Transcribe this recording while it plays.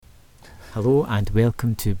Hello and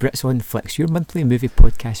welcome to Brits on Flicks, your monthly movie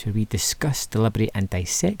podcast where we discuss, deliberate and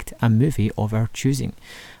dissect a movie of our choosing.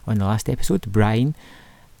 On the last episode, Brian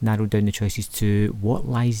narrowed down the choices to What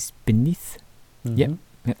Lies Beneath. Yep,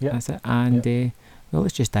 that's it. And well,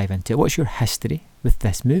 let's just dive into it. What's your history with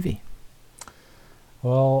this movie?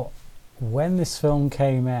 Well, when this film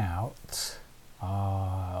came out,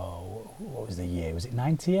 what was the year? Was it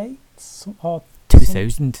 98? Or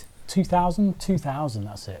 2000. 2000,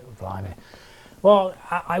 that's it, blimey. Well,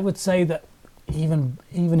 I would say that even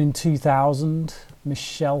in 2000,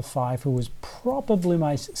 Michelle Pfeiffer was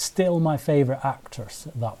probably still my favourite actress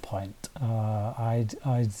at that point.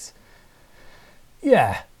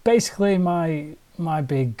 Basically my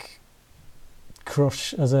big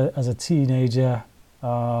crush as a teenager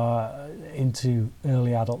into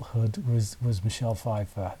early adulthood was Michelle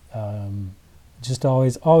Pfeiffer. Just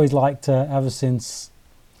always liked her ever since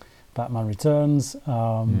Batman Returns,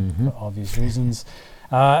 for obvious reasons.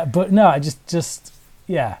 But no, I just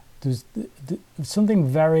there's something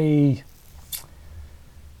very,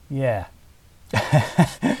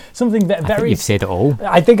 something very. I think you've said it all.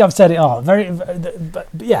 I think I've said it all.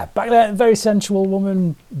 Back then, very sensual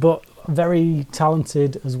woman, but very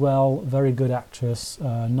talented as well. Very good actress.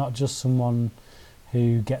 Not just someone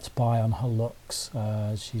who gets by on her looks.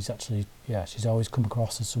 She's always come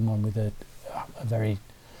across as someone with a very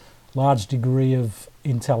large degree of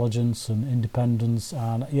intelligence and independence,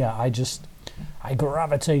 and I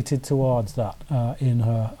gravitated towards that in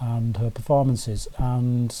her and her performances.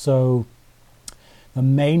 And so the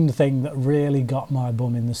main thing that really got my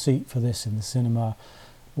bum in the seat for this in the cinema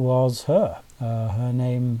was her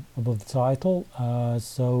name above the title.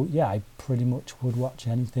 I pretty much would watch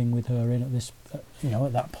anything with her in at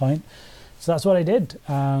that point. So that's what I did,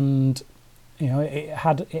 and it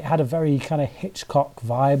had a very kind of Hitchcock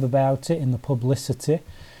vibe about it in the publicity,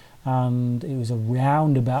 and it was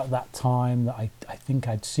around about that time that I think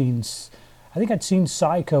I'd seen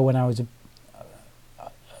Psycho when I was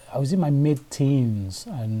in my mid-teens,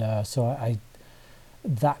 and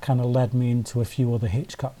that kind of led me into a few other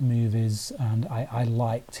Hitchcock movies, and I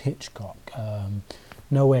liked Hitchcock,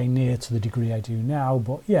 nowhere near to the degree I do now,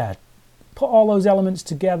 but yeah, put all those elements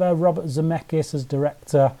together. Robert Zemeckis as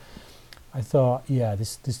director. I thought,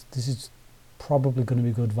 this is probably going to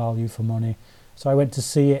be good value for money. So I went to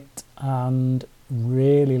see it and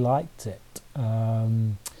really liked it.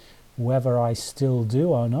 Whether I still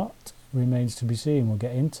do or not remains to be seen. We'll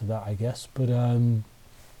get into that, I guess. But at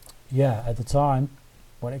the time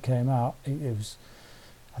when it came out, it was.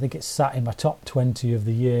 I think it sat in my top 20 of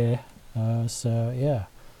the year. Yeah.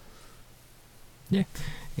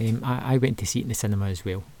 I went to see it in the cinema as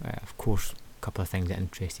well. Of course. Couple of things that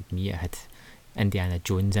interested me. It had Indiana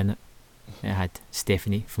Jones in it. It had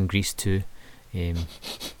Stephanie from Grease 2. It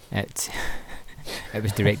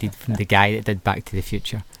was directed from the guy that did Back to the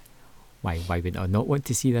Future. Why would I not want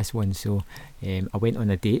to see this one? So I went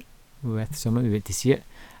on a date with someone. We went to see it,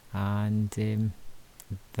 and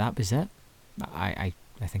that was it. I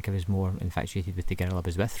think I was more infatuated with the girl I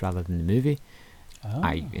was with rather than the movie.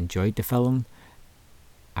 I enjoyed the film.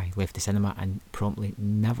 I left the cinema and promptly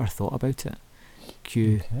never thought about it.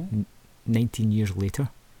 19 years later,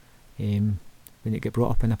 when it got brought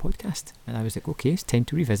up in a podcast, and I was like, okay, it's time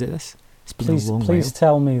to revisit this. It's been a long while. Please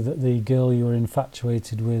tell me that the girl you were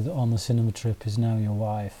infatuated with on the cinema trip is now your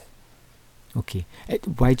wife. Okay,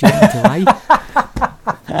 why do you want me to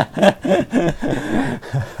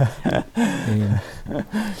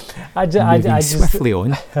lie? Moving swiftly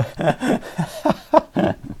on.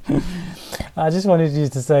 I just wanted you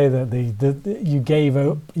to say that you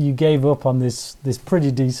gave up on this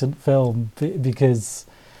pretty decent film because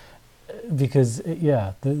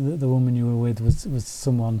the woman you were with was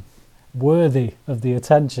someone worthy of the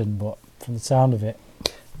attention, but from the sound of it,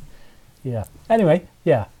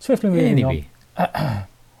 swiftly moving on.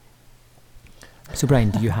 So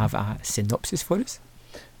Brian, do you have a synopsis for us?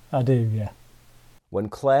 I do, yeah. When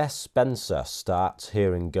Claire Spencer starts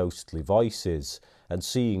hearing ghostly voices and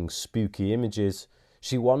seeing spooky images,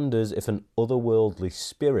 she wonders if an otherworldly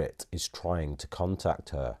spirit is trying to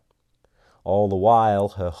contact her. All the while,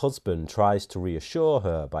 her husband tries to reassure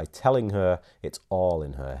her by telling her it's all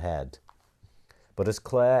in her head. But as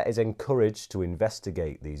Claire is encouraged to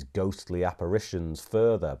investigate these ghostly apparitions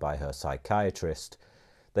further by her psychiatrist,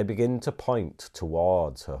 they begin to point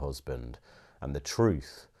towards her husband and the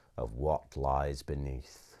truth of what lies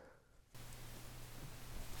beneath.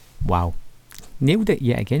 Wow. Nailed it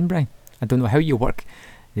yet again, Brian. I don't know how you work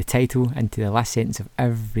the title into the last sentence of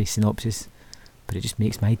every synopsis, but it just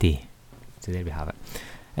makes my day. So there we have it.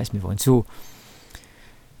 Let's move on. So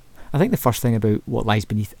I think the first thing about What Lies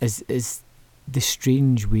Beneath is the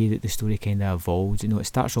strange way that the story kind of evolves. You know, it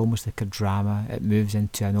starts almost like a drama. It moves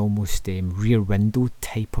into an almost Rear Window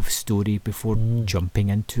type of story before jumping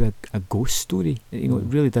into a ghost story. You know, it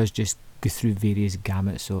really does just go through various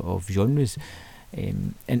gamuts of genres.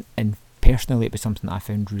 And personally, it was something I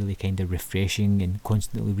found really kind of refreshing and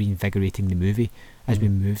constantly reinvigorating the movie as we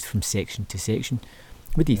moved from section to section.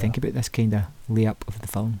 What do you think about this kind of layup of the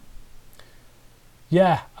film?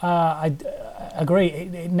 Yeah, I agree.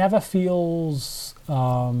 It never feels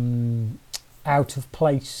out of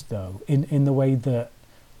place, though, in the way that,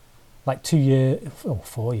 like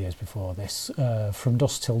 4 years before this, From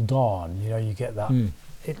Dusk Till Dawn, you know, you get that.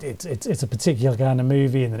 It's a particular kind of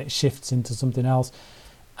movie, and then it shifts into something else.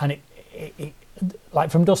 And it like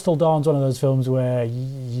From Dusk Till Dawn's one of those films where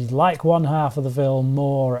you like one half of the film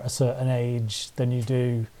more at a certain age than you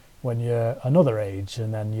do when you're another age,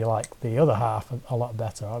 and then you like the other half a lot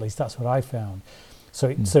better, or at least that's what I found. So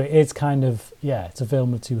it is kind of, it's a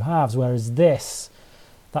film of two halves, whereas this,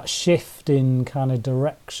 that shift in kind of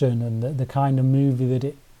direction and the kind of movie that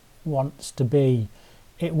it wants to be,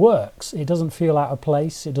 it works. It doesn't feel out of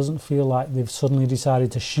place. It doesn't feel like they've suddenly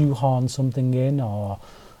decided to shoehorn something in or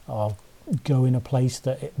go in a place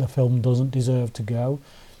that the film doesn't deserve to go.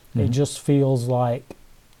 It just feels like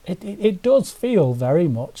it does feel very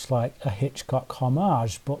much like a Hitchcock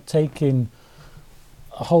homage, but taking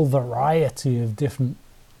a whole variety of different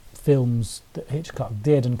films that Hitchcock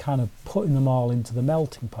did and kind of putting them all into the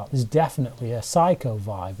melting pot. There's definitely a Psycho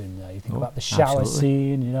vibe in there. You think about the shower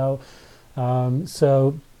scene, you know.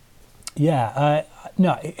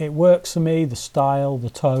 It works for me, the style, the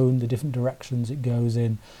tone, the different directions it goes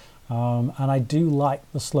in. And I do like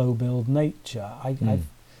the slow build nature.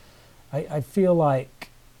 I feel like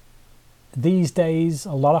these days,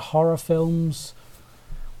 a lot of horror films,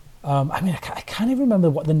 I can't even remember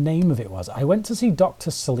what the name of it was. I went to see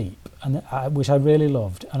Dr. Sleep, which I really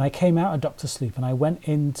loved, and I came out of Dr. Sleep and I went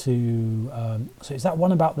into, so is that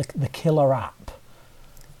one about the killer app?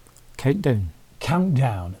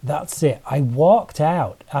 Countdown, that's it. I walked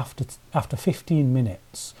out after 15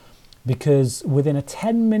 minutes because within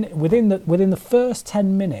the first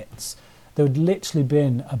 10 minutes, there had literally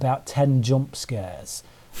been about 10 jump scares.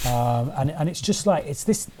 And it's just like, it's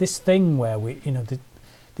this thing where we, you know,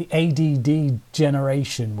 the ADD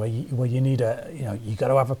generation where you need you got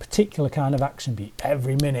to have a particular kind of action beat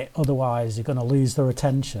every minute, otherwise you're going to lose their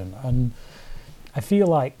attention. And I feel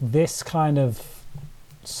like this kind of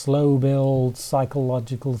slow build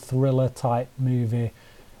psychological thriller type movie,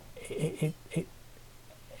 you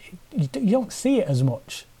don't see it as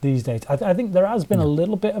much these days. I think there has been a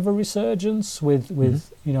little bit of a resurgence with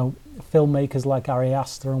you know, filmmakers like Ari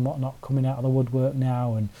Aster and whatnot coming out of the woodwork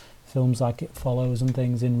now, and films like It Follows and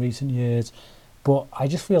things in recent years. But I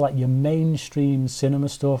just feel like your mainstream cinema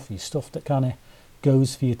stuff, your stuff that kind of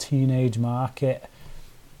goes for your teenage market,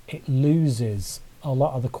 it loses a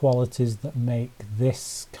lot of the qualities that make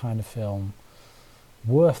this kind of film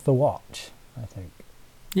worth the watch, I think.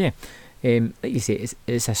 Yeah. Like you say,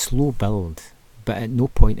 it's a slow build, but at no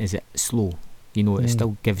point is it slow. You know, it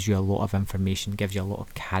still gives you a lot of information, gives you a lot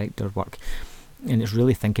of character work, and it's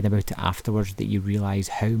really thinking about it afterwards that you realise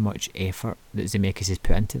how much effort that Zemeckis has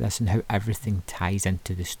put into this and how everything ties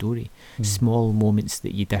into the story. Small moments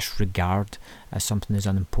that you disregard as something as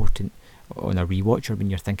unimportant on a rewatch or when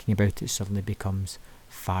you're thinking about it suddenly becomes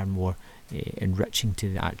far more enriching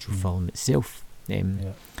to the actual film itself.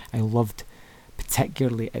 I loved,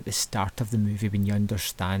 particularly at the start of the movie, when you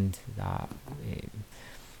understand that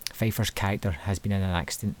Pfeiffer's character has been in an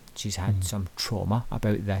accident. She's had some trauma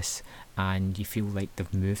about this, and you feel like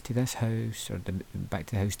they've moved to this house or back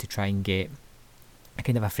to the house to try and get a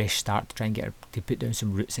kind of a fresh start, to try and get her to put down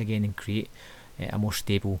some roots again and create a more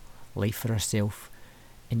stable life for herself.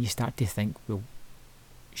 And you start to think, well,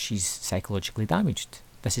 she's psychologically damaged.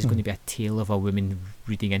 This is going to be a tale of a woman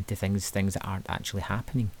reading into things that aren't actually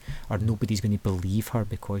happening, or nobody's going to believe her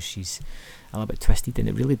because she's a little bit twisted. And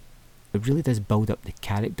it really does build up the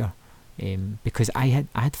character, because I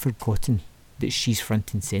had forgotten that she's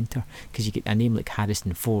front and centre. Because you get a name like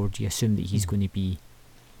Harrison Ford, you assume that he's going to be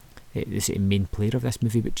the sort of main player of this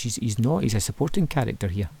movie, but he's not. He's a supporting character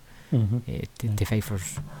here. To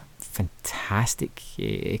Pfeiffer's fantastic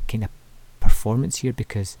kind of performance here,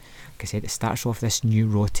 because like I said, it starts off this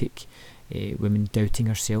neurotic woman doubting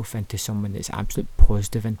herself into someone that's absolute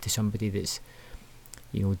positive, into somebody that's,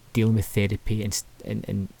 you know, dealing with therapy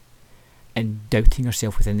and doubting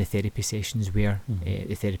herself within the therapy sessions where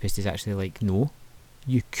the therapist is actually like, no,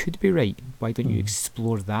 you could be right. Why don't you Mm.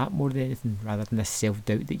 explore that more than anything, rather than the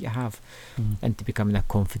self-doubt that you have Mm. into becoming a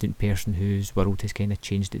confident person whose world has kind of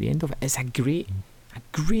changed at the end of it. It's a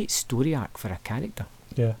great story arc for a character.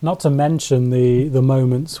 Yeah, not to mention the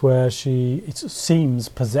moments where it seems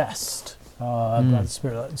possessed by the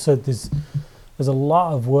spirit. So there's a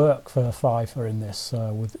lot of work for Pfeiffer in this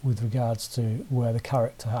with regards to where the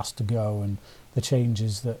character has to go and the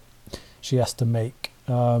changes that she has to make.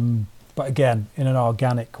 But again, in an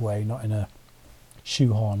organic way, not in a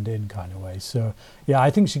shoehorned in kind of way. So yeah, I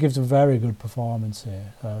think she gives a very good performance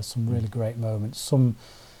here. Some really great moments. Some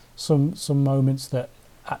moments that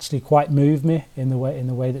actually quite move me in the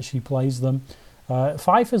way that she plays them.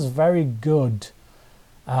 Pfeiffer's very good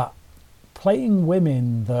at playing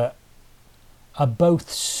women that are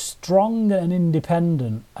both strong and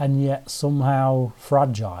independent and yet somehow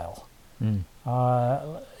fragile.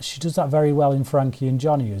 She does that very well in Frankie and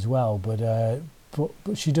Johnny as well, but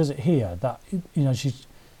she does it here. That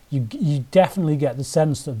you definitely get the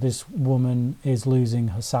sense that this woman is losing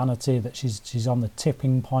her sanity, that she's on the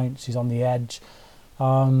tipping point, she's on the edge.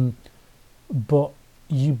 But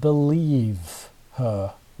you believe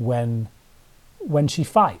her when she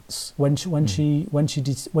fights, when she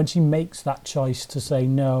makes that choice to say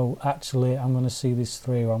no, actually I'm going to see this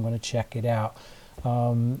through, I'm going to check it out.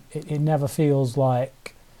 It never feels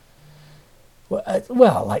like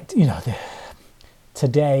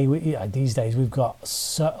today these days we've got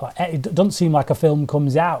it doesn't seem like a film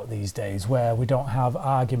comes out these days where we don't have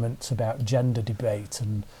arguments about gender debate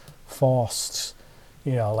and forced,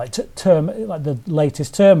 like the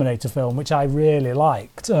latest Terminator film, which I really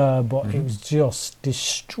liked, but it was just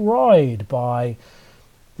destroyed by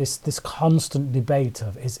this constant debate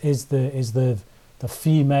of is the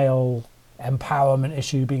female empowerment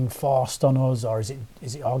issue being forced on us, or is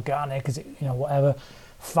it organic? Is it whatever?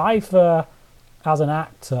 Pfeiffer, as an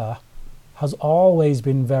actor, has always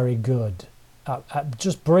been very good at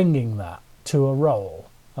just bringing that to a role.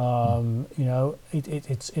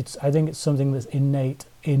 It's I think it's something that's innate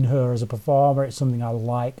in her as a performer. It's something I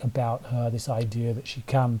like about her, this idea that she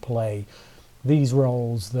can play these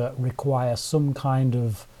roles that require some kind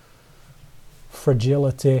of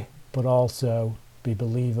fragility, but also be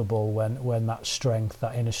believable when that strength,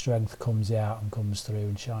 that inner strength, comes out and comes through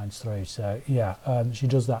and shines through. So yeah, she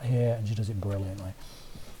does that here and she does it brilliantly.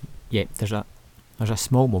 Yeah, there's a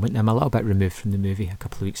small moment. I'm a little bit removed from the movie, a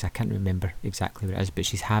couple of weeks. I can't remember exactly what it is, but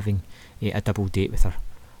she's having a double date with her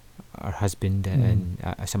husband and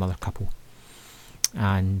some other couple,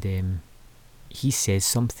 and he says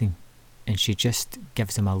something, and she just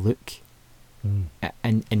gives him a look,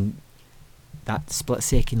 and that split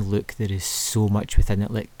second look, there is so much within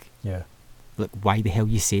it. Look, why the hell are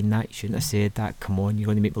you saying that? You shouldn't have said that. Come on, you're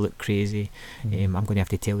going to make me look crazy. I'm going to have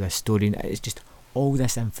to tell this story. And it's just all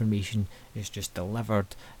this information is just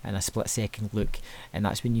delivered in a split second look, and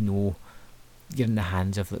that's when you know you're in the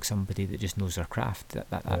hands of somebody that just knows their craft.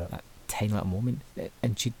 That tiny little moment.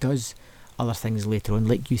 And she does other things later on,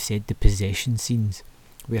 like you said, the possession scenes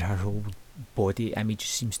where her whole body image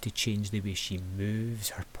seems to change, the way she moves,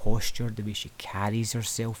 her posture, the way she carries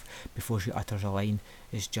herself before she utters a line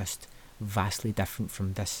is just vastly different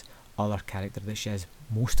from this other character that she is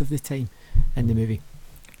most of the time in the movie.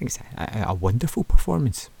 I think it's a wonderful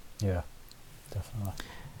performance. Yeah, definitely.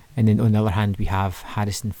 And then on the other hand, we have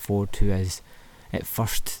Harrison Ford, who is at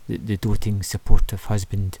first the doting, supportive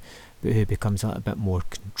husband, but who becomes a little bit more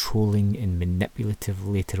controlling and manipulative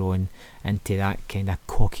later on into that kind of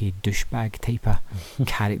cocky douchebag type of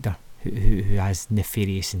character who has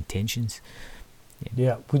nefarious intentions.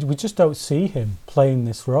 Yeah, we just don't see him playing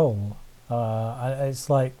this role. It's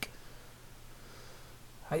like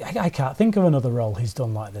I can't think of another role he's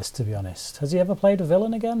done like this, to be honest. Has he ever played a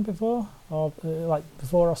villain again before, or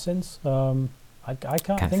before or since? I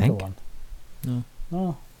can't think of one.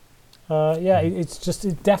 No. It's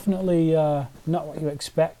definitely not what you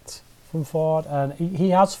expect from Ford, and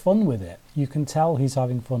he has fun with it. You can tell he's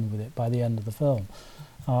having fun with it by the end of the film,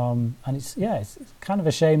 and it's kind of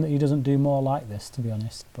a shame that he doesn't do more like this, to be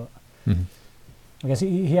honest. But I guess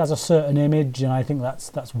he has a certain image, and I think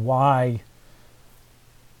that's why.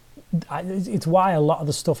 It's why a lot of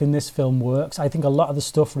the stuff in this film works. I think a lot of the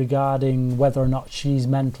stuff regarding whether or not she's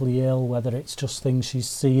mentally ill, whether it's just things she's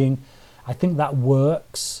seeing, I think that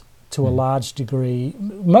works to a large degree,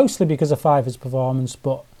 mostly because of Pfeiffer's performance,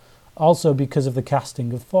 but also because of the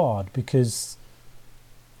casting of Ford, because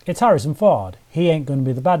it's Harrison Ford. He ain't going to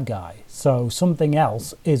be the bad guy, so something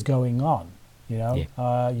else is going on,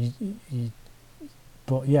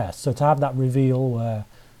 but yeah, so to have that reveal where,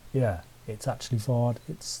 it's actually Ford,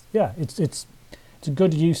 it's a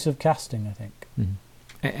good use of casting, I think.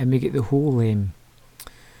 And we get the whole, what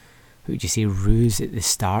would you say, ruse at the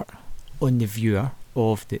start on the viewer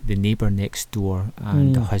of the neighbour next door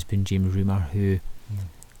and the husband, James Rumer, who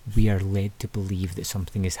we are led to believe that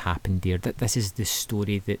something has happened there. That this is the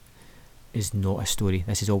story that is not a story.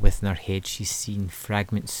 This is all within her head. She's seen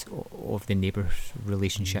fragments of the neighbour's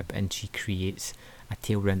relationship, and she creates a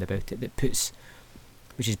tale round about it that puts,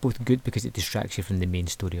 which is both good because it distracts you from the main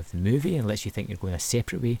story of the movie and lets you think you're going a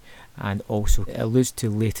separate way, and also it alludes to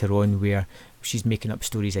later on where she's making up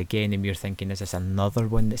stories again and we're thinking, is this another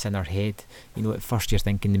one that's in her head? You know, at first you're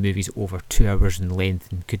thinking the movie's over 2 hours in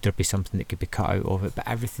length and could there be something that could be cut out of it, but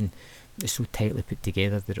everything is so tightly put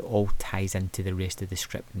together that it all ties into the rest of the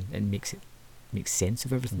script and makes sense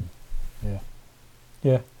of everything.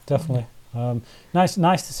 Yeah, definitely. Nice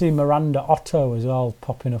to see Miranda Otto as well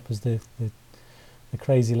popping up as the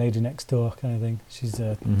crazy lady next door kind of thing. She's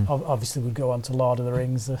obviously would go on to Lord of the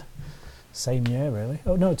Rings the same year, really.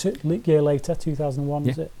 Oh no, year later, 2001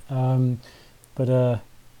 was it? But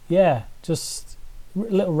just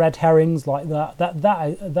little red herrings like that.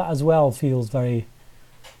 That as well feels very,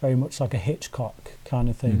 very much like a Hitchcock kind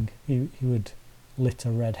of thing. He would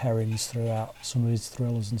litter red herrings throughout some of his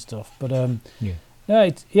thrillers and stuff. But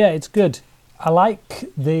it's good. I like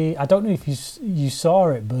I don't know if you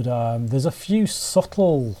saw it, but there's a few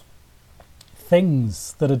subtle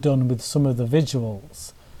things that are done with some of the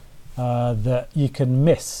visuals that you can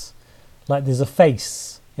miss. Like there's a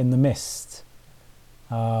face in the mist.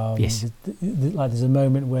 Yes. Like there's a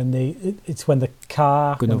moment when when the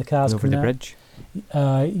car's over the bridge.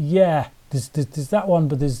 There's that one,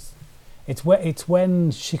 but it's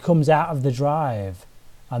when she comes out of the drive.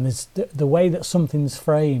 And there's the way that something's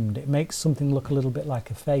framed, it makes something look a little bit like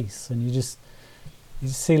a face, and you just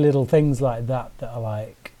see little things like that are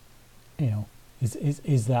like,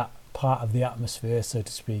 is that part of the atmosphere, so to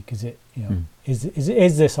speak? Is it,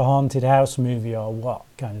 is this a haunted house movie or what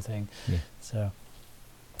kind of thing? Yeah. So,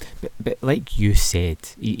 but like you said,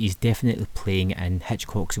 he's definitely playing in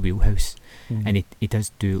Hitchcock's wheelhouse, and he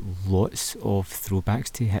does do lots of throwbacks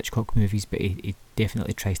to Hitchcock movies, but he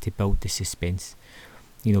definitely tries to build the suspense.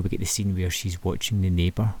 You know, we get the scene where she's watching the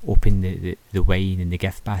neighbour open the wine in the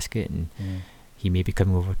gift basket, and he may be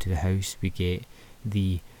coming over to the house. We get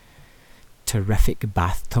the terrific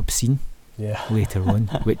bathtub scene later on,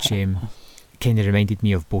 which kind of reminded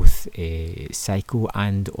me of both Psycho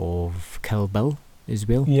and of Kill Bill as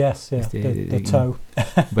well. Yes, the toe.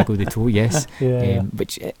 Wiggle the toe, yes. Yeah.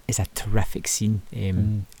 Which is a terrific scene,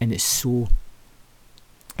 and it's so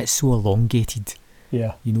elongated.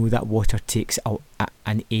 Yeah. You know, that water takes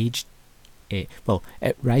an age. It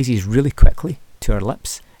rises really quickly to her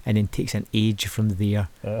lips and then takes an age from there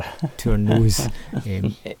to her nose,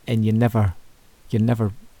 and you're never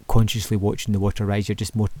consciously watching the water rise. You're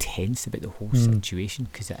just more tense about the whole situation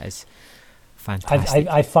because it is fantastic.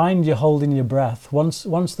 I find you're holding your breath once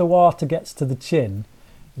the water gets to the chin.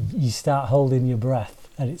 You start holding your breath,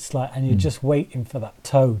 and it's like, and you're just waiting for that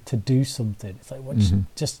toe to do something. It's like,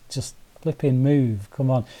 just flipping move,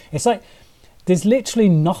 come on. It's like there's literally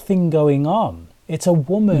nothing going on. It's a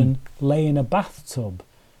woman laying in a bathtub,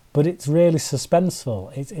 but it's really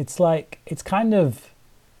suspenseful. It's like, it's kind of,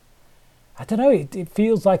 I don't know, it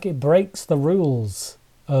feels like it breaks the rules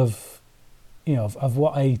of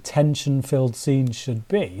what a tension-filled scene should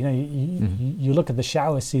be. You look at the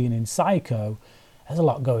shower scene in Psycho, there's a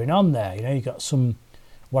lot going on there. You got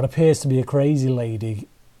what appears to be a crazy lady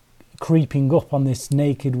creeping up on this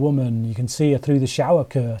naked woman. You can see her through the shower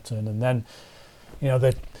curtain, and then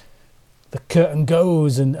the curtain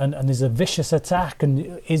goes and there's a vicious attack,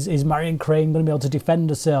 and is Marion Crane going to be able to defend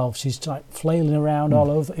herself? She's like flailing around all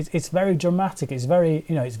over. It's very dramatic. It's very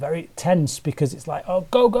it's very tense because it's like, oh,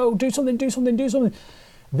 go, do something. It's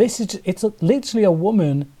literally a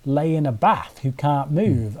woman laying in a bath who can't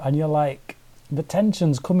move, and you're like, the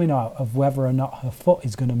tension's coming out of whether or not her foot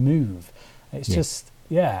is going to move. It's just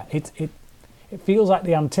it feels like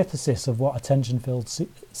the antithesis of what a tension-filled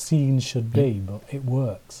scene should be, but it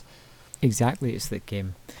works. Exactly, it's like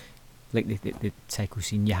the Psycho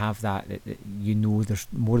scene. You have that there's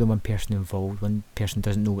more than one person involved. One person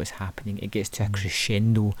doesn't know what's happening. It gets to a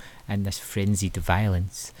crescendo in this frenzied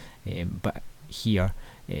violence, but here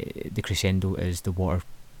the crescendo is the water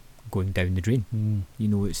going down the drain.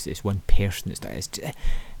 It's one person.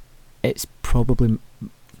 It's probably.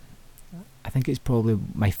 I think it's probably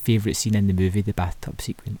my favourite scene in the movie, the bathtub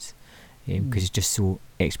sequence, because it's just so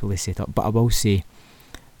expertly set up. But I will say,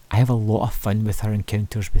 I have a lot of fun with her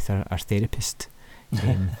encounters with our therapist.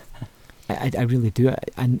 I really do.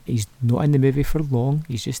 And he's not in the movie for long,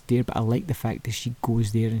 he's just there, but I like the fact that she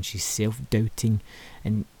goes there and she's self-doubting,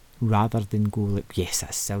 and rather than go like, yes,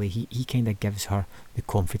 that's silly, he kind of gives her the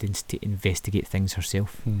confidence to investigate things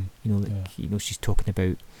herself. She's talking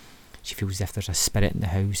about, she feels as if there's a spirit in the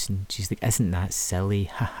house, and she's like, isn't that silly?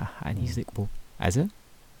 Ha ha ha. And he's like, well, is it?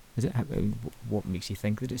 What makes you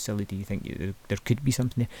think that it's silly? Do you think there could be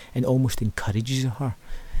something there? And almost encourages her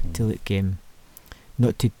to like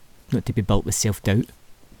not to be built with self-doubt,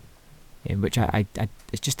 which I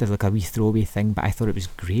it's just like a wee throwaway thing, but I thought it was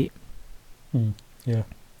great. Yeah,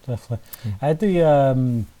 definitely. I had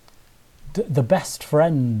the best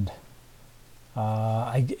friend,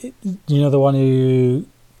 the one who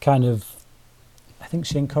kind of, I think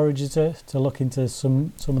she encourages her to look into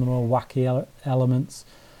some of the more wacky elements.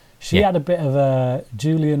 She had a bit of a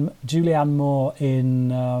Julianne Moore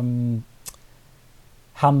in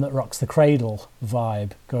Hand That Rocks the Cradle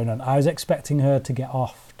vibe going on. I was expecting her to get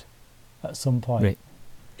offed at some point. Right.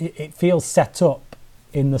 It feels set up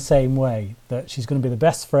in the same way, that she's going to be the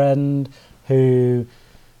best friend who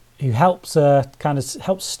helps her, kind of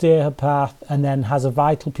helps steer her path, and then has a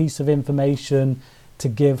vital piece of information to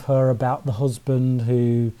give her about the husband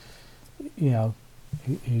who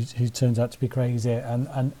turns out to be crazy.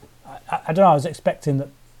 And I don't know, I was expecting that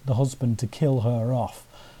the husband to kill her off,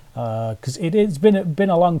 because it's been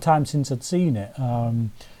a long time since I'd seen it,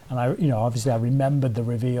 and I obviously I remembered the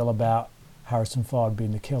reveal about Harrison Ford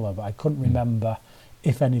being the killer, but I couldn't remember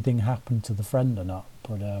if anything happened to the friend or not.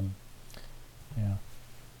 But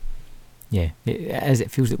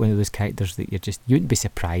it feels like one of those characters that you wouldn't be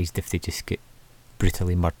surprised if they just get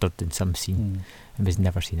brutally murdered in some scene and was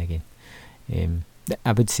never seen again.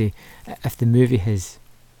 I would say if the movie has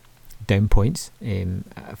down points,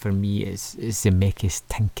 for me it's Zemeckis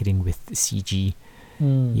tinkering with CG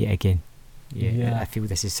yet again. I feel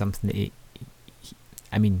this is something that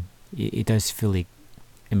he does fully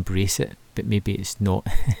embrace it, but maybe it's not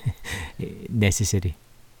necessary.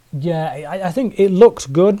 I think it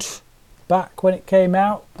looked good back when it came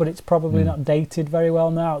out, but it's probably not dated very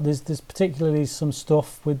well now. There's particularly some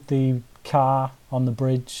stuff with the car on the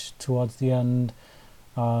bridge towards the end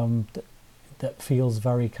that feels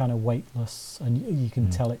very kind of weightless, and you can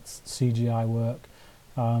tell it's CGI work.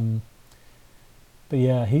 But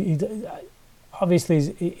yeah, he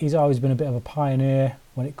obviously he's always been a bit of a pioneer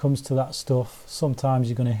when it comes to that stuff. Sometimes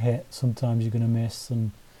you're going to hit, sometimes you're going to miss,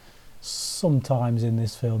 and sometimes in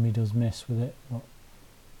this film he does miss with it. But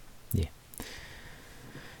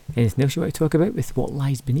anything else you want to talk about with What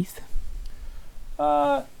Lies Beneath?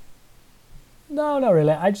 No, not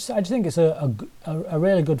really. I just think it's a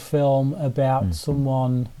really good film about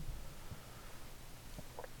someone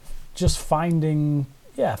just finding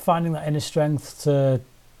that inner strength to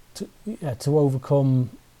overcome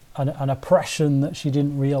an oppression that she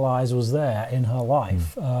didn't realise was there in her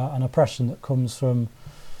life, an oppression that comes from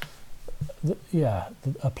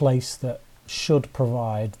a place that should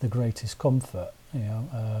provide the greatest comfort.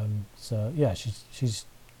 She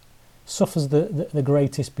suffers the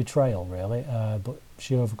greatest betrayal, really, but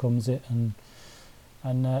she overcomes it and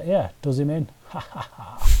does him in.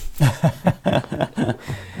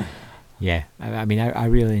 I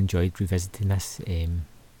really enjoyed revisiting this.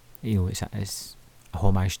 It's a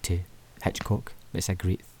homage to Hitchcock. It's a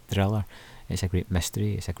great thriller. It's a great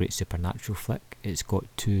mystery. It's a great supernatural flick. It's got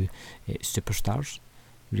two superstars,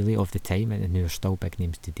 really, of the time, and they're still big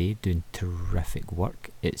names today, doing terrific work.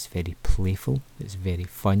 It's very playful. It's very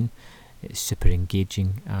fun. It's super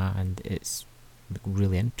engaging, and it's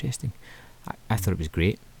really interesting. I thought it was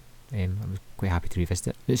great. I was quite happy to revisit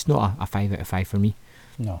it. It's not a 5 out of 5 for me.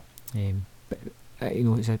 No. But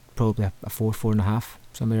it's probably a 4.5,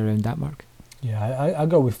 somewhere around that mark. Yeah, I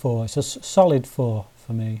go with 4. It's a solid 4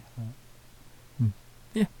 for me.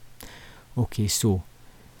 Yeah. Okay, so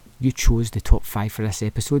you chose the top 5 for this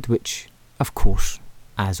episode, which, of course,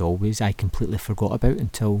 as always, I completely forgot about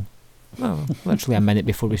until literally a minute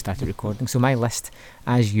before we started recording. So my list,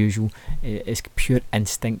 as usual, is pure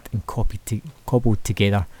instinct and cobbled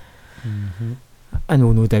together. I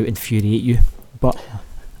know, no doubt, infuriate you, but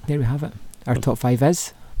there we have it. Our top 5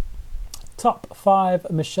 is top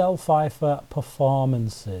 5 Michelle Pfeiffer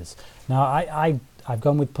performances. Now I've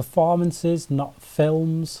gone with performances, not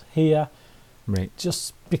films here. Right.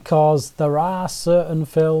 Just because there are certain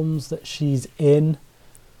films that she's in,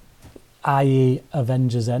 i.e.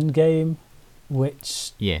 Avengers Endgame,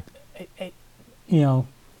 which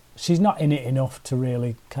she's not in it enough to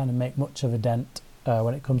really kind of make much of a dent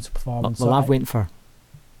when it comes to performance. Well, I've went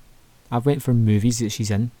for movies that she's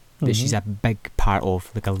in, that she's a big part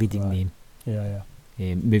of, like a leading name.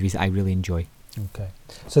 Movies that I really enjoy. Okay,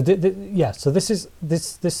 so so this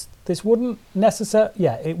wouldn't necessarily.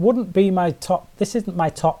 It wouldn't be my top. This isn't my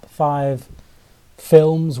top 5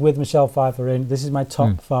 films with Michelle Pfeiffer in. This is my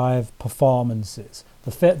top 5 performances.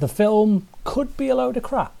 The film could be a load of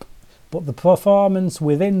crap, but the performance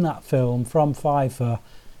within that film from Pfeiffer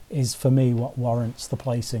is, for me, what warrants the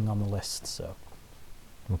placing on the list. So,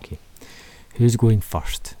 okay, who's going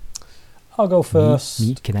first? I'll go first.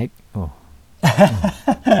 Me? Can I? Oh.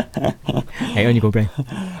 Hey, on you go, Brian.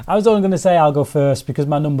 I was only going to say I'll go first because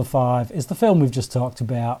my number 5 is the film we've just talked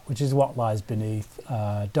about, which is What Lies Beneath.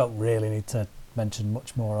 Don't really need to mention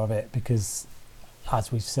much more of it because,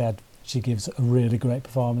 as we've said, she gives a really great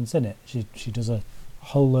performance in it. She does a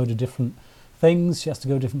whole load of different things. She has to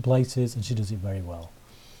go different places, and she does it very well.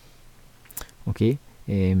 Okay,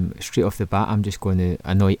 straight off the bat, I'm just going to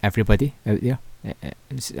annoy everybody out there.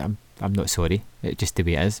 I'm not sorry, just the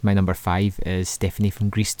way it is. My number 5 is Stephanie from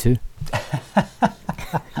Grease 2.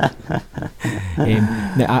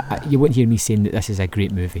 Now, you won't hear me saying that this is a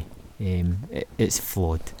great movie. It's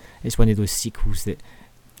flawed. It's one of those sequels that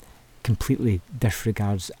completely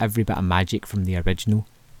disregards every bit of magic from the original,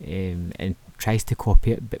 and tries to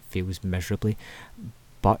copy it but fails miserably.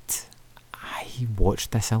 But I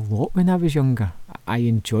watched this a lot when I was younger. I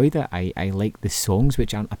enjoyed it. I like the songs,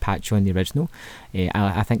 which aren't a patch on the original.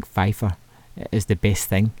 I think Pfeiffer is the best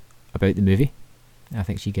thing about the movie. I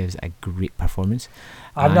think she gives a great performance.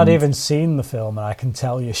 I've not even seen the film, and I can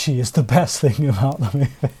tell you she is the best thing about the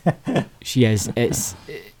movie. She is.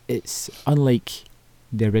 It's unlike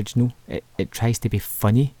the original. It tries to be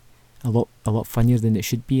funny, a lot funnier than it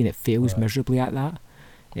should be, and it fails miserably at that.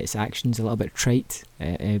 Its action's a little bit trite,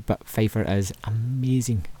 but Pfeiffer is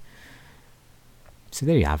amazing. So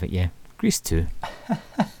there you have it, yeah. Grease 2. It's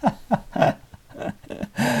got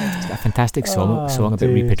a fantastic song about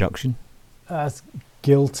reproduction. That's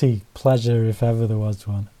guilty pleasure if ever there was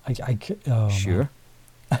one. Sure.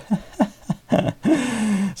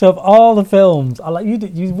 So of all the films,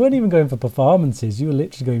 you weren't even going for performances, you were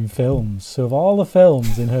literally going films. So of all the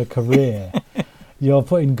films in her career, you're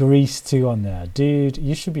putting Grease 2 on there. Dude,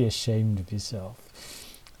 you should be ashamed of yourself.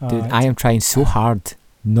 Dude, I am trying so hard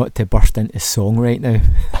not to burst into song right now.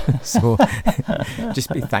 So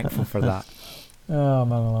just be thankful for that. Oh,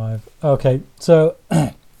 man alive. Okay, so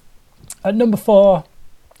at number 4,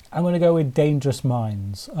 I'm going to go with Dangerous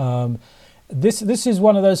Minds. This is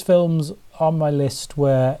one of those films on my list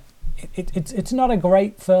where it's not a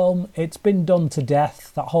great film. It's been done to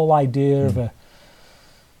death. That whole idea of a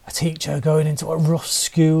teacher going into a rough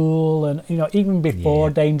school, and even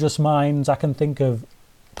before Dangerous Minds, I can think of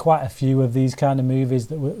quite a few of these kind of movies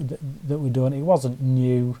that were done. It wasn't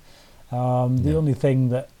new. The only thing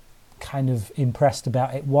that kind of impressed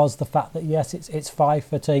about it was the fact that yes, it's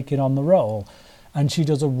Pfeiffer taking on the role, and she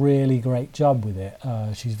does a really great job with it.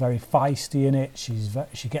 She's very feisty in it.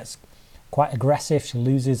 She gets quite aggressive. She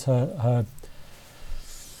loses her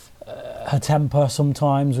temper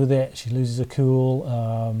sometimes with it. She loses her cool,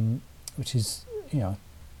 which is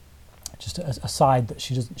just a side that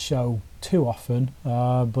she doesn't show too often.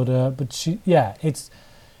 But she, it's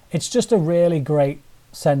just a really great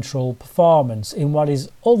central performance in what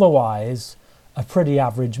is otherwise a pretty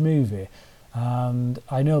average movie. And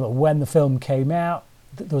I know that when the film came out,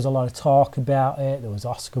 there was a lot of talk about it. There was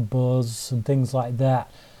Oscar buzz and things like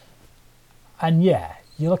that. And yeah,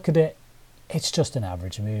 you look at it, it's just an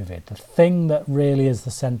average movie. The thing that really is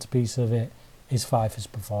the centerpiece of it is Pfeiffer's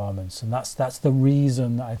performance, and that's the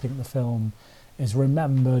reason that I think the film is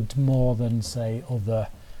remembered more than, say, other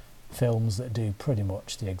films that do pretty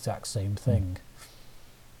much the exact same thing.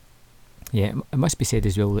 Yeah, it must be said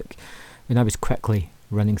as well, like, when I was quickly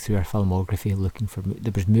running through her filmography looking for,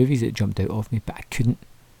 there was movies that jumped out of me, but I couldn't,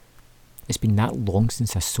 it's been that long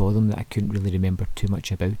since I saw them that I couldn't really remember too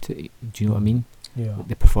much about it. Do you know what I mean? Yeah. Like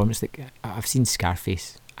the performance, like I've seen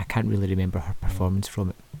Scarface, I can't really remember her performance from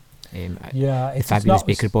it. The Fabulous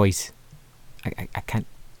Baker Boys, I can't,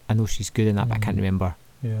 I know she's good in that, but I can't remember.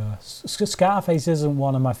 Yeah, Scarface isn't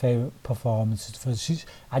one of my favourite performances.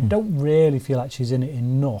 I don't really feel like she's in it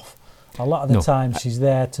enough. A lot of the time she's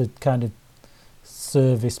there to kind of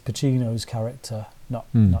service Pacino's character, not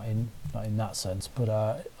in that sense,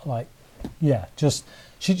 but just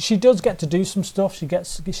she does get to do some stuff. She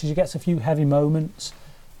gets a few heavy moments,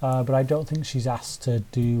 but I don't think she's asked to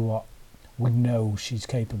do what we know she's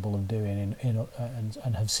capable of doing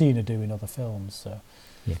and have seen her do in other films. So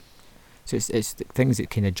yeah, so it's the things that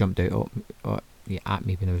kind of jumped out at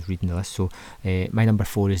me when I was reading the list. So my number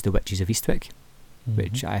 4 is The Witches of Eastwick,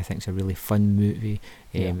 which I think is a really fun movie.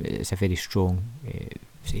 It's a very strong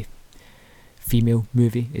female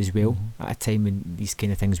movie as well. At a time when these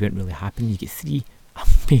kind of things weren't really happening, you get 3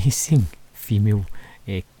 amazing female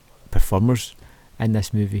performers in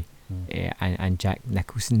this movie, and Jack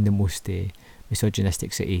Nicholson, the most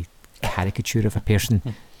misogynistic sort of caricature of a person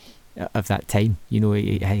of that time. You know,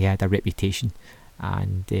 he had a reputation,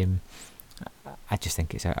 and I just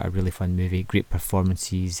think it's a really fun movie. Great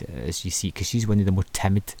performances, as you see, because she's one of the more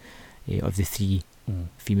timid of the three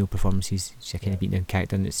female performances. She's a kind of beaten down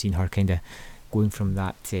character, and it's seen her kind of going from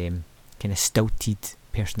that kind of stilted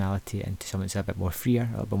personality into someone that's a bit more freer,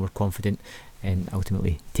 a little bit more confident, and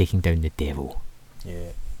ultimately taking down the devil.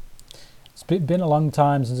 Yeah, it's been a long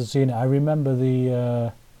time since I've seen it. I remember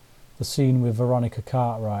the scene with Veronica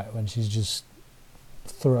Cartwright when she's just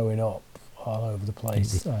throwing up all over the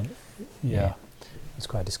place. Yeah, it's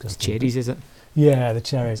quite disgusting. The cherries, is it? Yeah, the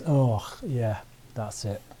cherries. Oh, yeah, that's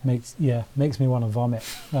it. Makes me want to vomit.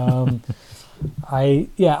 I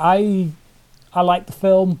like the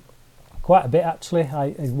film quite a bit, actually.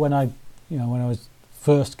 When I was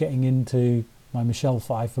first getting into my Michelle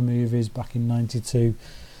Pfeiffer movies back in '92,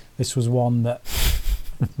 this was one that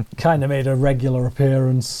kind of made a regular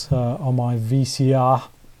appearance on my VCR.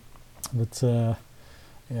 But for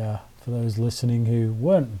those listening who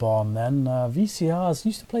weren't born then, VCRs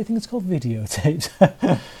used to play things called videotapes.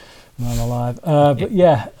 Man alive. But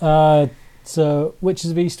yeah, so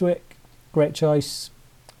Witches of Eastwick, great choice,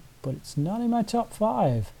 but it's not in my top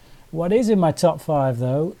 5. What is in my top 5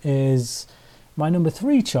 though is my number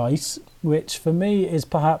 3 choice, which for me is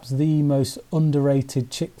perhaps the most underrated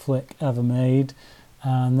chick flick ever made,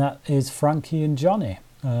 and that is Frankie and Johnny.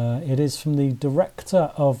 It is from the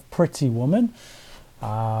director of Pretty Woman,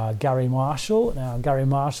 Gary Marshall. Now, Gary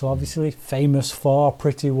Marshall, obviously famous for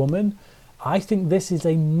Pretty Woman. I think this is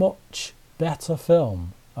a much better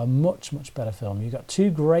film, a much better film. You've got 2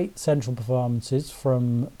 great central performances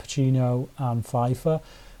from Pacino and Pfeiffer,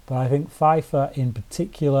 but I think Pfeiffer in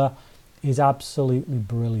particular is absolutely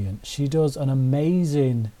brilliant. She does an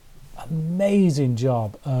amazing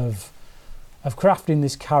job of crafting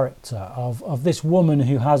this character of this woman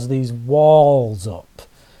who has these walls up,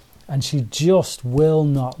 and she just will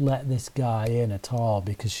not let this guy in at all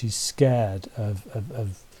because she's scared of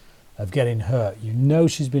getting hurt. You know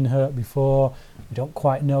she's been hurt before. We don't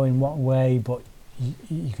quite know in what way, but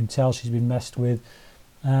you can tell she's been messed with,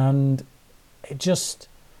 and it's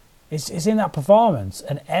in that performance.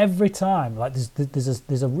 And every time, like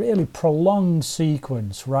there's a really prolonged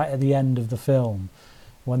sequence right at the end of the film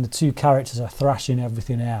when the 2 characters are thrashing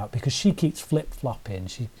everything out, because she keeps flip-flopping.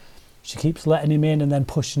 She keeps letting him in and then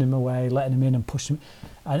pushing him away, letting him in and pushing him,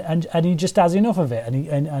 and he just has enough of it,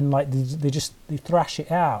 and like they thrash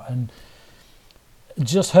it out, and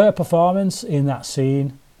just her performance in that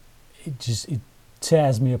scene, it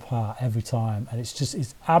tears me apart every time, and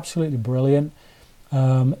it's absolutely brilliant.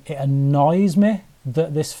 It annoys me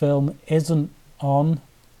that this film isn't on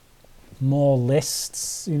more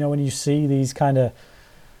lists. You know, when you see these kind of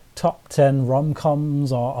top 10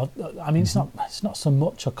 rom-coms, or I mean, it's not so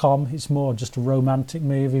much a com, it's more just a romantic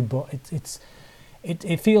movie, but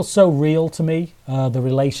it feels so real to me, the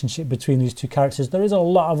relationship between these 2 characters. There is a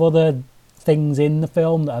lot of other things in the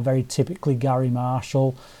film that are very typically Gary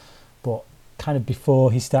Marshall, but kind of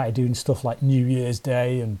before he started doing stuff like New Year's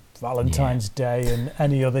Day and Valentine's Day and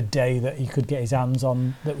any other day that he could get his hands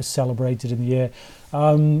on that was celebrated in the year.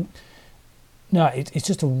 No, it's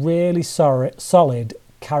just a really solid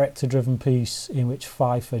character-driven piece in which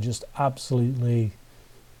Pfeiffer just absolutely,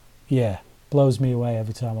 blows me away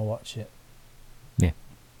every time I watch it. Yeah.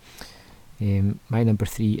 My number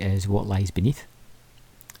 3 is What Lies Beneath,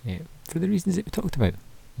 for the reasons that we talked about.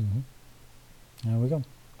 There we go.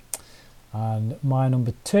 And my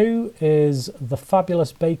number 2 is The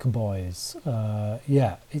Fabulous Baker Boys.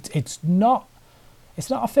 It's not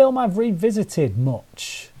a film I've revisited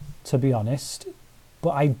much, to be honest,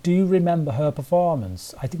 but I do remember her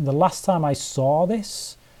performance. I think the last time I saw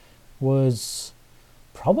this was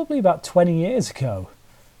probably about 20 years ago.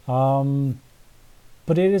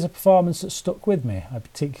 But it is a performance that stuck with me. I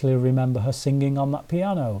particularly remember her singing on that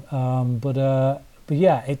piano. But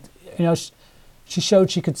yeah, she showed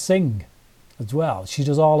she could sing as well. She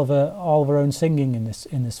does all of her own singing in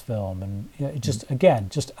this film, and it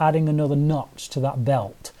just adding another notch to that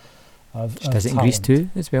belt of she does it in Grease too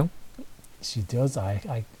as well. She does.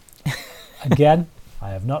 I again, I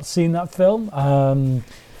have not seen that film,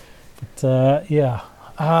 but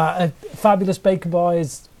Fabulous Baker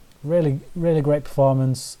Boys, really great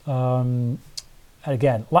performance. And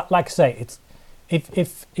again, like I say, it's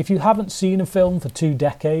if you haven't seen a film for 2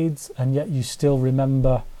 decades and yet you still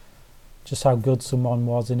remember just how good someone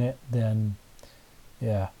was in it, then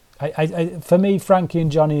for me, Frankie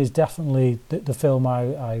and Johnny is definitely the film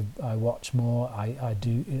I watch more.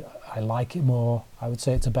 I like it more. I would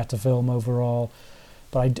say it's a better film overall,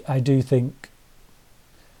 but I do think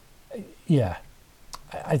yeah,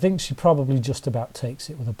 I think she probably just about takes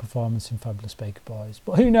it with a performance in Fabulous Baker Boys.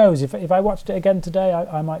 But who knows? If I watched it again today,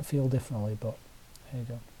 I might feel differently. But there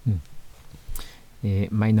you go.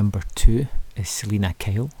 My number 2 is Selina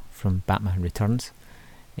Kyle from Batman Returns.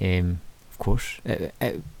 Of course,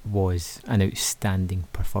 it was an outstanding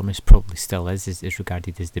performance. Probably still is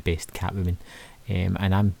regarded as the best Catwoman.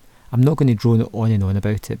 And I'm not going to drone on and on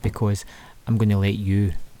about it, because I'm going to let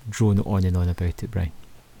you drone on and on about it, Brian.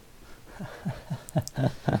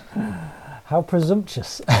 How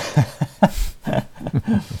presumptuous.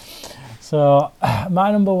 So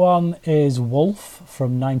my number 1 is Wolf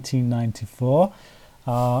from 1994.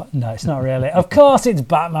 No, it's not really. Of course it's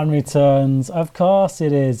Batman Returns. Of course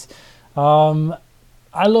it is.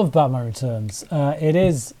 I love Batman Returns. It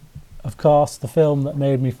is, of course, the film that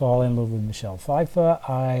made me fall in love with Michelle Pfeiffer.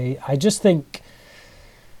 I just think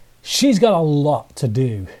she's got a lot to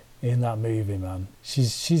do in that movie, man.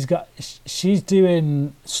 She's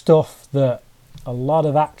doing stuff that a lot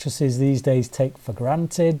of actresses these days take for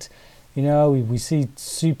granted. You know, we see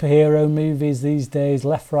superhero movies these days,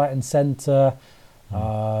 left, right, and centre.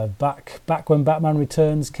 Back when Batman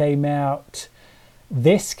Returns came out,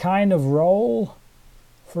 this kind of role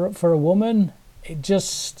for a woman, it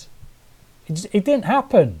didn't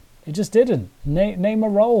happen. It just didn't. Name a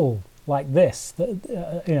role like this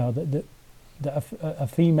that a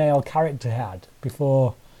female character had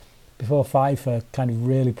before Pfeiffer kind of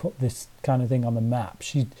really put this kind of thing on the map.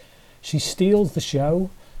 She steals the show,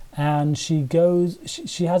 and she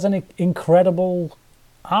has an incredible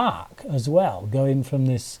arc as well, going from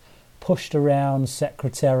this pushed around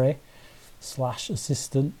secretary /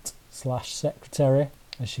 assistant / secretary,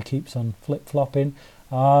 as she keeps on flip-flopping,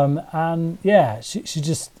 and yeah,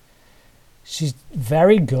 she's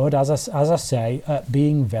very good, as I say, at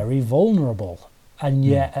being very vulnerable, and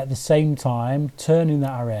yet at the same time turning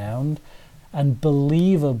that around and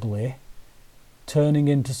believably turning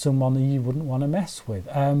into someone that you wouldn't want to mess with,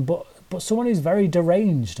 but someone who's very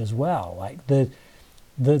deranged as well. Like the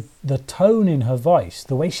tone in her voice,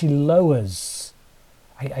 the way she lowers,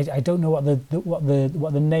 I don't know what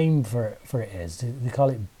the name for it is. They call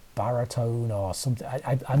it baritone or something.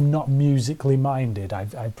 I'm not musically minded.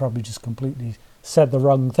 I've probably just completely said the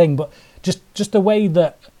wrong thing. But just the way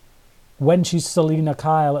that when she's Selina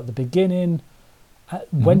Kyle at the beginning,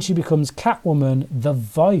 when she becomes Catwoman, the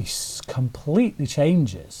voice completely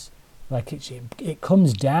changes. Like it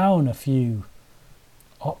comes down a few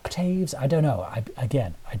octaves. I don't know. I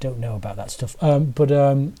don't know about that stuff. But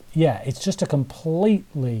yeah, it's just a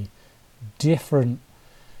completely different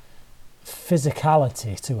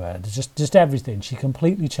physicality to her. Just everything. She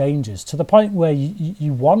completely changes to the point where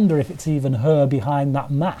you wonder if it's even her behind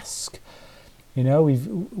that mask. You know,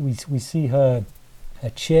 we see her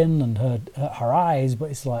chin and her eyes,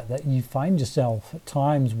 but it's like that you find yourself at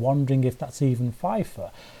times wondering if that's even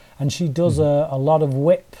Pfeiffer. And she does a lot of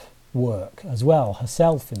whip work as well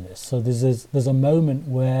herself in this. So there's a moment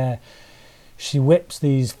where she whips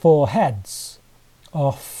these 4 heads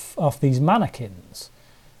off these mannequins,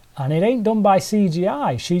 and it ain't done by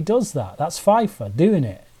CGI. She does that. That's Pfeiffer doing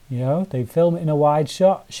it. You know, they film it in a wide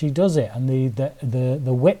shot. She does it, and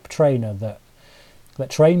the whip trainer that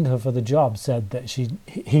trained her for the job said that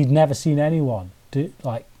he'd never seen anyone do,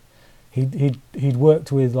 like he'd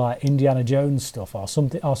worked with like Indiana Jones stuff or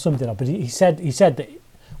something. But he said that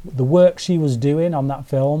the work she was doing on that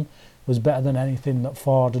film was better than anything that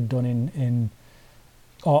Ford had done in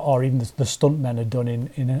or even the stuntmen had done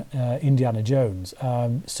in Indiana Jones.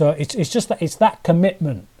 So it's just that it's that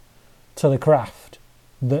commitment to the craft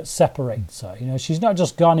that separates her. You know, she's not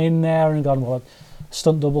just gone in there and gone, well,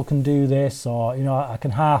 stunt double can do this, or you know, I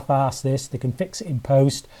can half-ass this. They can fix it in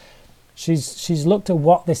post. She's looked at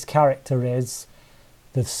what this character is,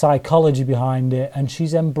 the psychology behind it, and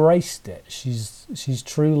she's embraced it. She's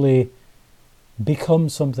truly become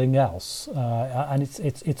something else, and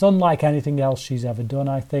it's unlike anything else she's ever done,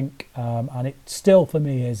 I think, and it still for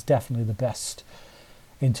me is definitely the best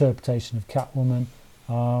interpretation of Catwoman.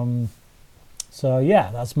 So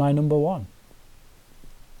yeah, that's my number 1.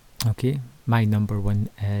 Okay, my number 1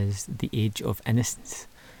 is The Age of Innocence.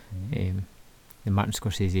 The Martin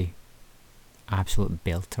Scorsese absolute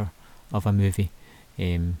belter of a movie.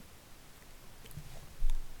 And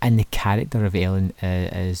the character of Ellen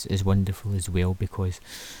is wonderful as well, because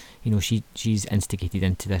you know she's instigated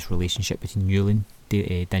into this relationship between Newland,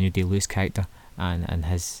 Daniel Day-Lewis character, and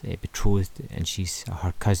his betrothed, and she's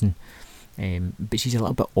her cousin, but she's a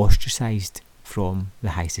little bit ostracised from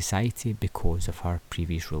the high society because of her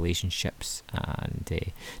previous relationships and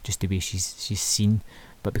just the way she's seen,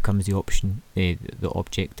 but becomes the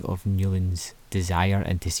object of Newland's desire,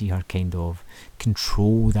 and to see her kind of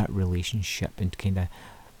control that relationship and kind of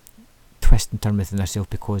twist and turn within herself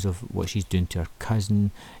because of what she's doing to her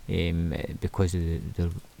cousin, because of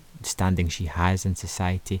the standing she has in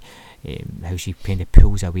society, how she kind of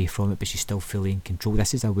pulls away from it, but she's still fully in control.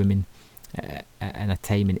 This is a woman in a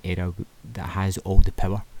time and era that has all the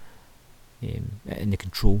power and the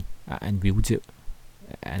control and wields it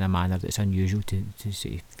in a manner that's unusual to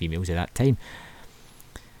say females at that time.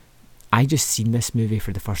 I just seen this movie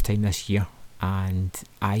for the first time this year, and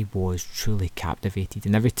I was truly captivated.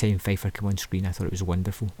 And every time Pfeiffer came on screen, I thought it was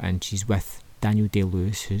wonderful. And she's with Daniel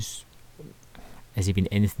Day-Lewis, who's has he been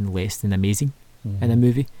anything less than amazing in a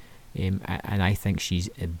movie, and I think she's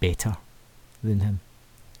better than him.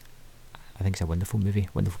 I think it's a wonderful movie,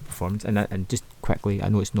 wonderful performance. And just quickly, I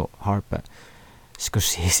know it's not hard, but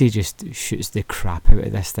Scorsese just shoots the crap out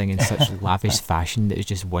of this thing in such lavish fashion that is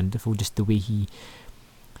just wonderful. Just the way he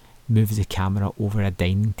moves the camera over a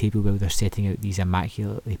dining table while they're setting out these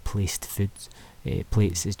immaculately placed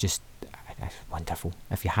plates is just wonderful.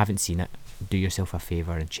 If you haven't seen it, do yourself a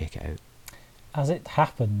favour and check it out. As it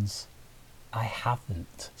happens, I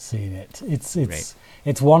haven't seen it. It's Right.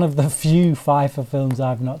 It's one of the few Pfeiffer films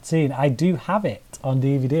I've not seen. I do have it on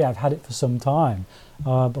DVD. I've had it for some time,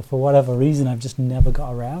 but for whatever reason, I've just never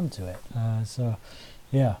got around to it. So,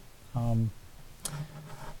 yeah, on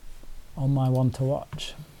my one to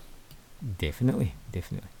watch. Definitely.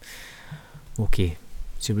 Okay,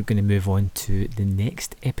 so we're going to move on to the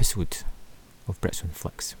next episode of Brits on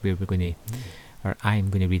Flicks, where we're going to, or I'm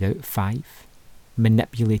going to read out 5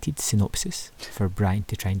 manipulated synopsis for Brian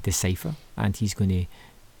to try and decipher, and he's going to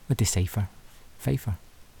decipher Pfeiffer.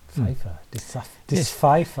 Pfeiffer. Yes.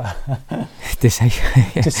 Pfeiffer.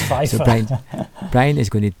 Decipher. Pfeiffer. So Brian is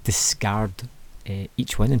going to discard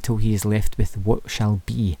each one until he is left with what shall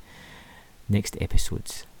be next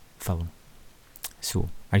episode's film. So,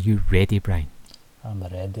 are you ready, Brian? I'm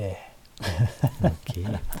ready.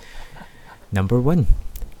 Okay. Number 1.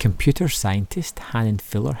 Computer scientist Hannon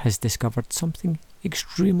Fuller has discovered something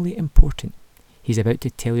extremely important. He's about to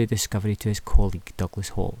tell the discovery to his colleague Douglas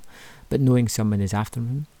Hall, but knowing someone is after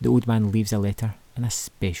him, the old man leaves a letter in a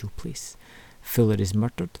special place. Fuller is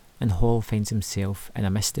murdered, and Hall finds himself in a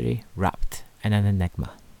mystery wrapped in an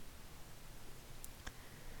enigma.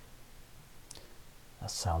 That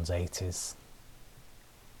sounds 80s.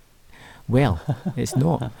 Well, it's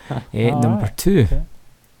not. Number right. 2.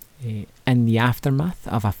 Okay. In the aftermath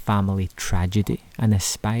of a family tragedy, an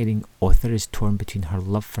aspiring author is torn between her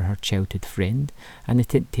love for her childhood friend and the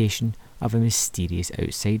temptation of a mysterious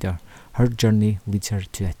outsider. Her journey leads her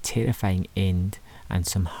to a terrifying end and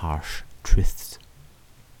some harsh truths.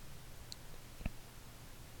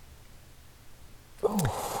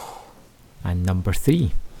 And number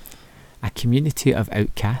 3. A community of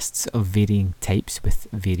outcasts of varying types with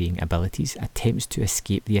varying abilities attempts to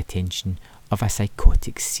escape the attention of a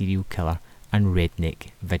psychotic serial killer and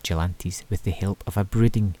redneck vigilantes with the help of a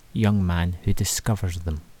brooding young man who discovers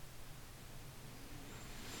them.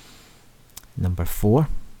 Number 4.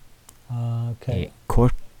 Okay.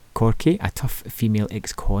 Corky, a tough female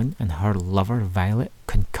ex-con, and her lover Violet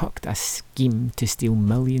concoct a scheme to steal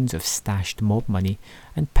millions of stashed mob money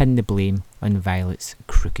and pin the blame on Violet's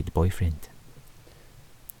crooked boyfriend.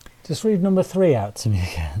 Just read number 3 out to me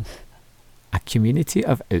again. A community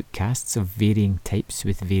of outcasts of varying types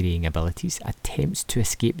with varying abilities attempts to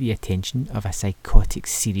escape the attention of a psychotic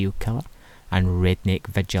serial killer and redneck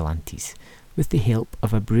vigilantes with the help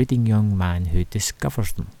of a brooding young man who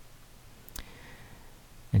discovers them.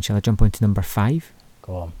 And shall I jump on to number 5?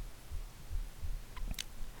 Go on.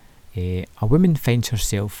 A woman finds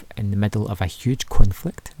herself in the middle of a huge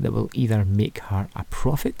conflict that will either make her a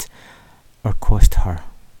profit or cost her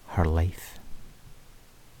her life.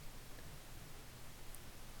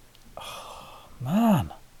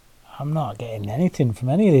 Man, I'm not getting anything from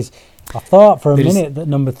any of these. I thought for a minute that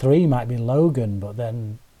number 3 might be Logan, but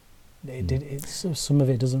then some of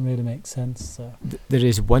it doesn't really make sense. So. There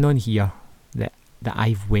is one on here that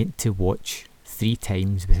I've went to watch 3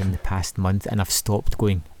 times within the past month, and I've stopped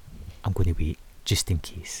going, I'm going to wait just in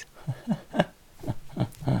case.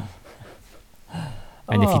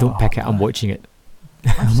 And if you don't pick it, I'm watching it.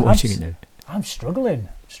 I'm watching it now. I'm struggling.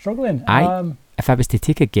 If I was to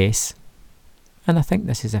take a guess, and I think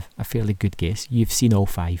this is a fairly good guess, you've seen all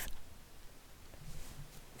 5.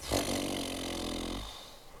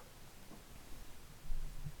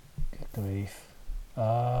 Good grief.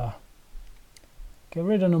 Get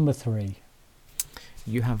rid of number 3.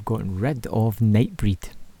 You have gotten rid of Nightbreed.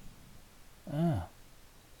 Ah,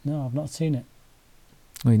 no, I've not seen it.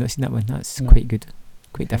 Oh, you've not seen that one? That's No. quite good.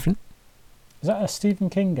 Quite Okay. different. Is that a Stephen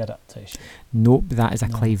King adaptation? Nope, that is a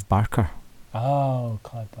No. Clive Barker. Oh,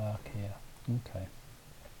 Clive Barker, yeah. Okay.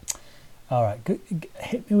 All right,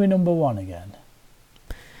 hit me with number one again.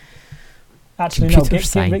 Actually, no, Computer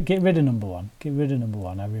science. get rid of number one. Get rid of number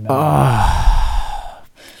one, I remember. Oh,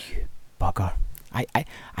 you bugger. I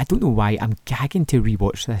don't know why I'm gagging to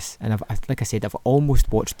rewatch this, and like I said, I've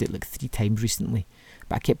almost watched it like 3 times recently,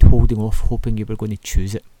 but I kept holding off, hoping you were going to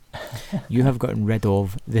choose it. You have gotten rid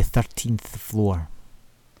of The 13th Floor.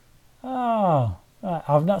 Oh, right,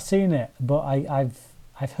 I've not seen it, but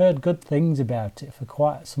I've heard good things about it for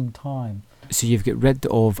quite some time. So you've got rid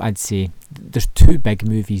of, I'd say, there's 2 big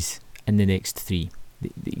movies in the next 3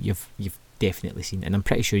 that you've definitely seen, and I'm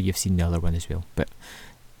pretty sure you've seen the other one as well, but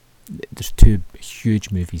there's 2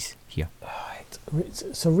 huge movies here. Right.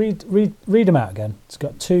 So read them out again. It's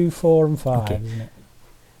got 2, 4, and 5, Okay. isn't it?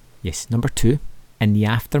 Yes, number 2. In the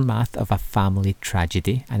aftermath of a family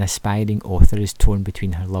tragedy, an aspiring author is torn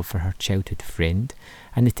between her love for her childhood friend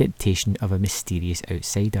and the temptation of a mysterious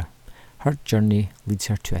outsider. Her journey leads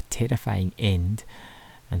her to a terrifying end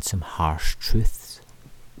and some harsh truths.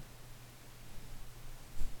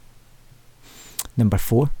 Number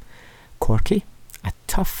 4. Corky. A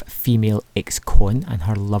tough female ex-con and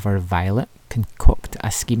her lover Violet concoct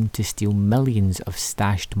a scheme to steal millions of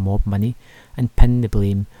stashed mob money and pin the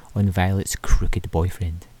blame on Violet's crooked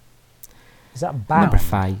boyfriend. Is that Bound?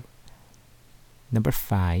 Number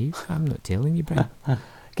 5. I'm not telling you, Brian.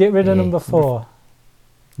 Get rid of Eh, number 4.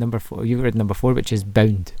 Number 4. You've read number 4, which is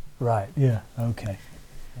Bound. Right. Yeah. Okay.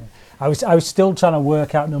 Yeah. I was still trying to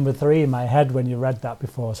work out number 3 in my head when you read that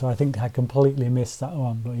before, so I think I completely missed that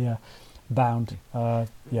one. But yeah, Bound. Yeah.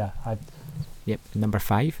 Yep. Number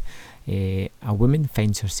 5. A woman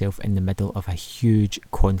finds herself in the middle of a huge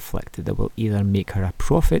conflict that will either make her a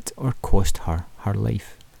profit or cost her her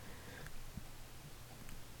life.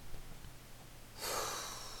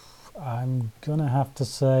 I'm gonna have to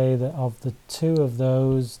say that of the 2 of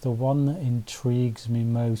those, the one that intrigues me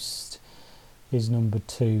most is number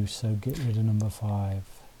 2. So get rid of number 5.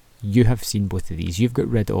 You have seen both of these. You've got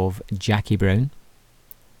rid of Jackie Brown.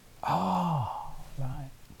 Oh, right.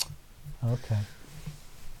 Okay.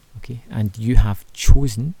 Okay, and you have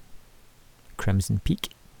chosen Crimson Peak.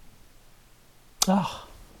 Oh.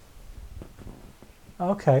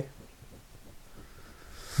 Okay.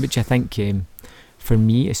 Which I think, for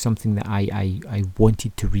me, is something that I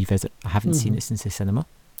wanted to revisit. I haven't seen Mhm. it since the cinema.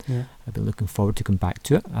 Yeah. I've been looking forward to come back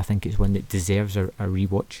to it. I think it's one that deserves a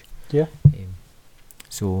rewatch. Yeah.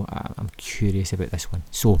 So I'm curious about this one.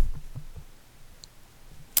 So,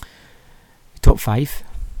 top 5.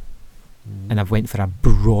 And I've went for a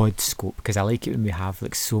broad scope because I like it when we have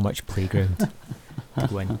like so much playground to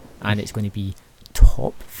go in. And it's going to be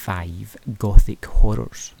top 5 gothic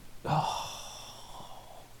horrors.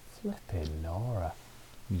 Flipping Nora.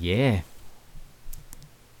 Yeah.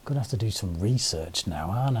 Gonna have to do some research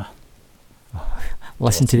now, aren't I?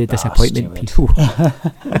 Listen to the Dirty disappointment, bastard. people.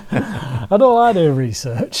 I don't like doing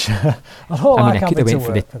research. I don't I mean, like I could having have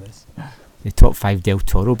to went for work for this. The top 5 Del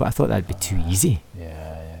Toro, but I thought that'd be too easy.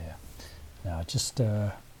 Yeah. No, just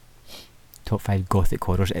Top 5 gothic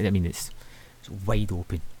horrors. I mean, it's wide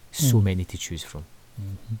open. So Mm. many to choose from.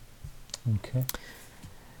 Okay.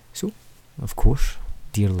 Of course,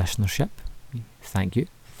 dear listenership, thank you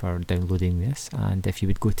for downloading this. And if you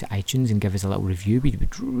would go to iTunes and give us a little review, we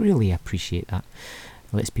would really appreciate that.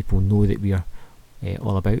 It lets people know that we are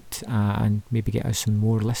all about, and maybe get us some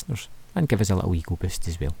more listeners and give us a little ego boost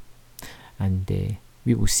as well. And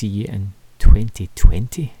we will see you in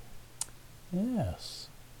 2020. Yes.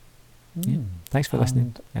 Yeah. Thanks for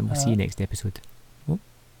listening, and we'll see you next episode. Oh.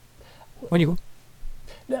 On you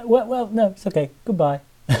go. Well, no, it's okay. Goodbye.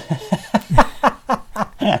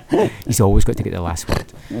 He's always got to get the last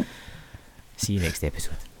word. See you next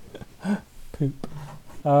episode. Poop.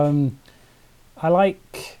 I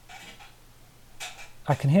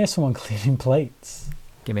can hear someone cleaning plates.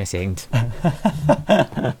 Give me a second.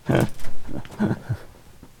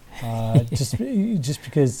 Just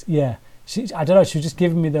because, yeah. I don't know, she was just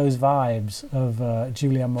giving me those vibes of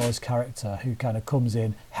Julianne Moore's character, who kind of comes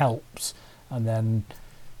in, helps, and then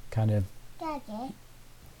kind of... Daddy,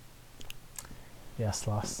 Yes,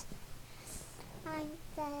 lass. I'm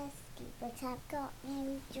thirsty, but I've got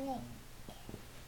no drink.